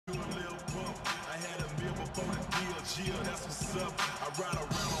Chill, that's what's up. I ride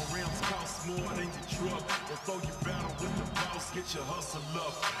around on rims, cost more than your truck. Before you battle with the boss, get your hustle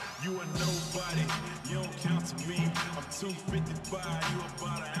up. You a nobody, you don't count to me. I'm 255, you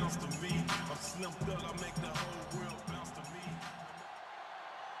about an ounce to me. I'm Slim Thug, I make the whole world bounce to me.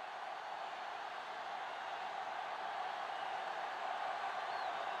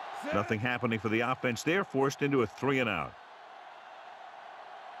 Nothing happening for the offense there, forced into a 3-and-out.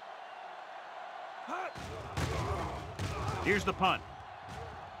 Here's the punt.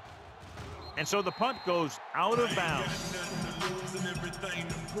 And so the punt goes out of bounds.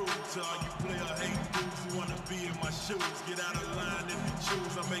 Get out of line and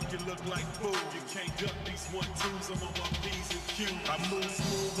choose. I make you look like fool. You can't duck these 1-2s. I'm on my P's and Q's. I move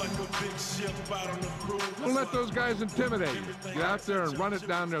smooth like a big ship out on the cruise. Don't let those guys intimidate you. Get out there and run it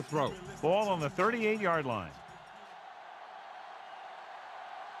down their throat. Ball on the 38-yard line.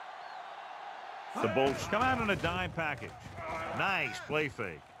 The Bolts come out in a dime package. Nice play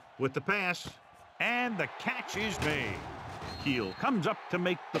fake. With the pass, and the catch is made. Keel comes up to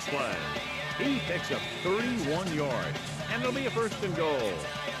make the play. He picks up 31 yards, and it'll be a 1st and goal.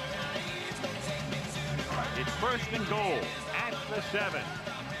 It's 1st and goal at the 7.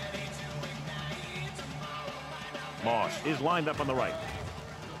 Moss is lined up on the right.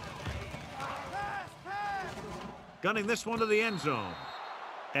 Gunning this one to the end zone.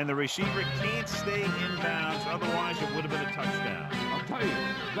 And the receiver can't stay in bounds, otherwise it would have been a touchdown. I'll tell you,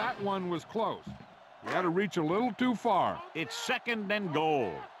 that one was close. You had to reach a little too far. It's 2nd and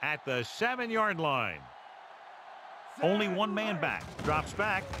goal at the 7-yard line. Only one man back. Drops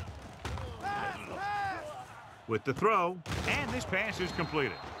back. With the throw, and this pass is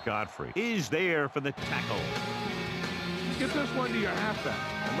completed. Godfrey is there for the tackle. Get this one to your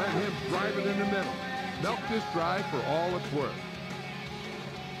halfback and let him drive it in the middle. Milk this drive for all it's worth.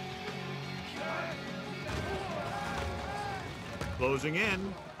 Closing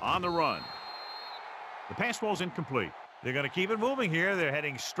in on the run. The pass ball's incomplete. They're going to keep it moving here. They're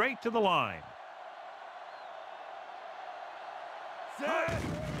heading straight to the line.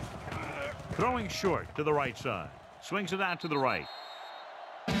 Throwing short to the right side. Swings it out to the right.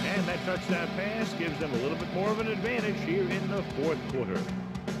 And that touchdown pass gives them a little bit more of an advantage here in the 4th quarter.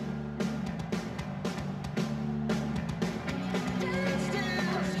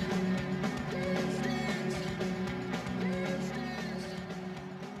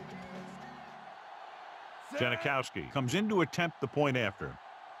 Janikowski comes in to attempt the point after.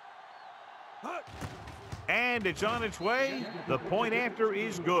 And it's on its way. The point after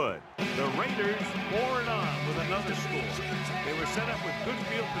is good. The Raiders pour it on with another score. They were set up with good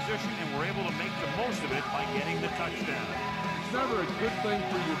field position and were able to make the most of it by getting the touchdown. It's never a good thing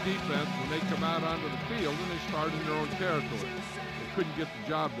for your defense when they come out onto the field and they start in their own territory. They couldn't get the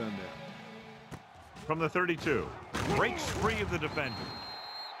job done there. From the 32, breaks free of the defender.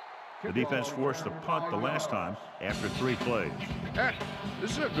 The defense forced a punt the last time after 3 plays. Heck,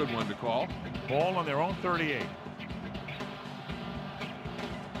 this is a good one to call. Ball on their own 38.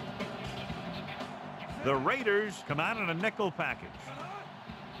 The Raiders come out in a nickel package.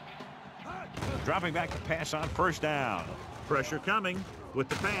 Dropping back to pass on 1st down. Pressure coming with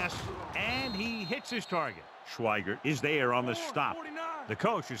the pass, and he hits his target. Schweigert is there on the stop. The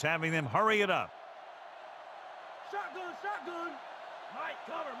coach is having them hurry it up. Shotgun, shotgun. Mike,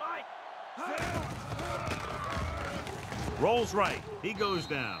 cover, Mike. Rolls right. He goes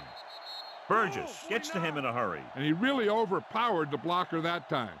down. Burgess gets to him in a hurry. And he really overpowered the blocker that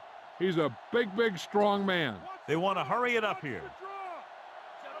time. He's a big, big, strong man. They want to hurry it up here.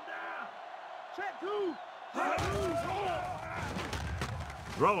 Shut him down. Check 2.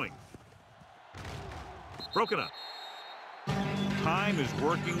 Throwing. Broken up. Time is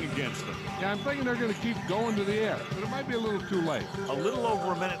working against them. Yeah, I'm thinking they're going to keep going to the air, but it might be a little too late. A little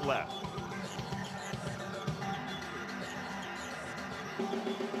over a minute left.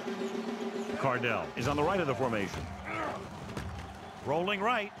 Cardell is on the right of the formation. Rolling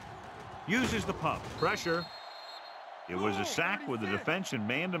right. Uses the pump. Pressure. It was a sack with the defense in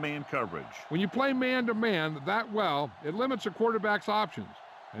man-to-man coverage. When you play man-to-man that well, it limits a quarterback's options,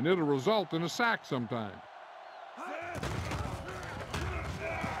 and it'll result in a sack sometimes.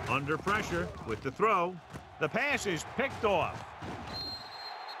 Under pressure with the throw. The pass is picked off.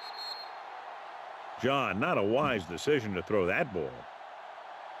 John, not a wise decision to throw that ball.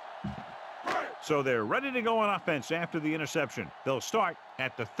 So they're ready to go on offense after the interception. They'll start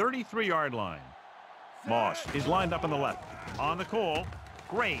at the 33-yard line. Moss is lined up on the left. On the call,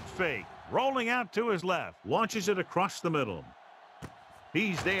 great fake. Rolling out to his left. Launches it across the middle.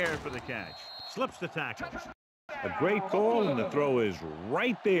 He's there for the catch. Slips the tackle. A great call, and the throw is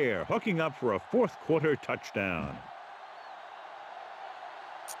right there, hooking up for a 4th quarter touchdown.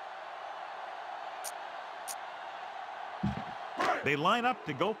 They line up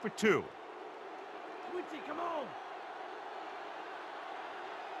to go for two. Quincy, come on.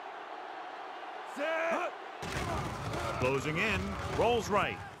 Set. Closing in, rolls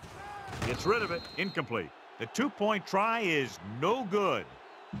right. Gets rid of it, incomplete. The two-point try is no good.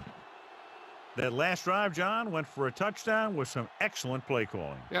 That last drive, John, went for a touchdown with some excellent play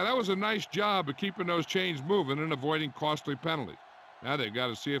calling. Yeah, that was a nice job of keeping those chains moving and avoiding costly penalties. Now they've got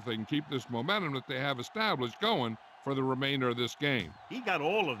to see if they can keep this momentum that they have established going for the remainder of this game. He got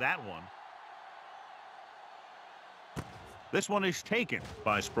all of that one. This one is taken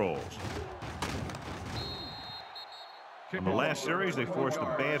by Sproles. In the last series, they forced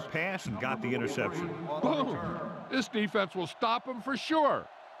a bad pass and got the interception. Boom! This defense will stop them for sure.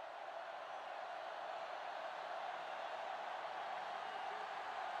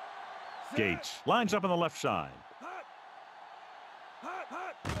 Gates lines up on the left side.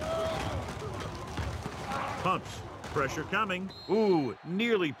 Pumps. Pressure coming. Ooh,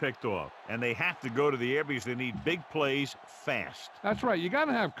 nearly picked off. And they have to go to the air because they need big plays fast. That's right. You got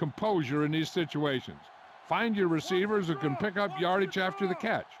to have composure in these situations. Find your receivers who can pick up yardage after the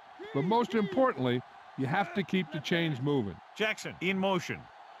catch. But most importantly, you have to keep the chains moving. Jackson in motion.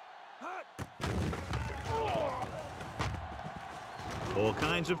 All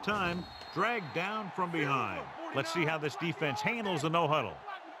kinds of time. Dragged down from behind. Let's see how this defense handles the no-huddle.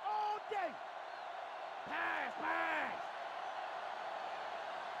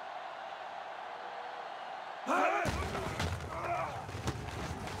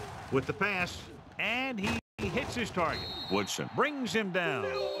 With the pass, and he hits his target. Woodson brings him down.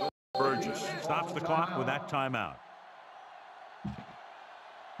 Burgess stops the clock with that timeout.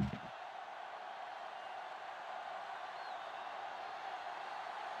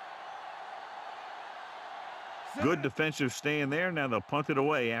 Good defensive stay in there. Now they'll punt it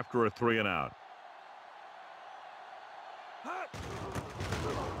away after a 3-and-out.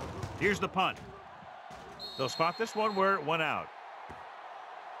 Here's the punt. They'll spot this one where it went out.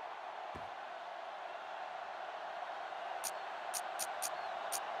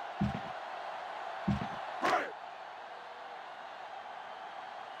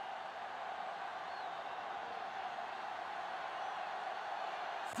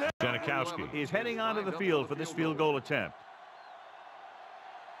 Janikowski is heading onto the field for this field goal attempt.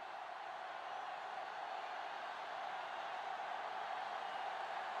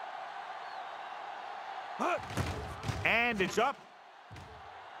 And it's up.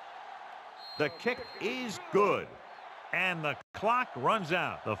 The kick is good. And the clock runs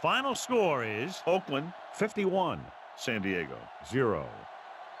out. The final score is Oakland 51, San Diego 0.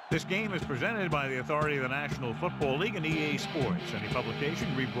 This game is presented by the authority of the National Football League and EA Sports. Any publication,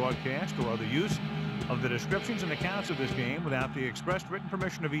 rebroadcast, or other use of the descriptions and accounts of this game without the expressed written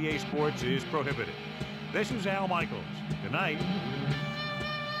permission of EA Sports is prohibited. This is Al Michaels. Good night.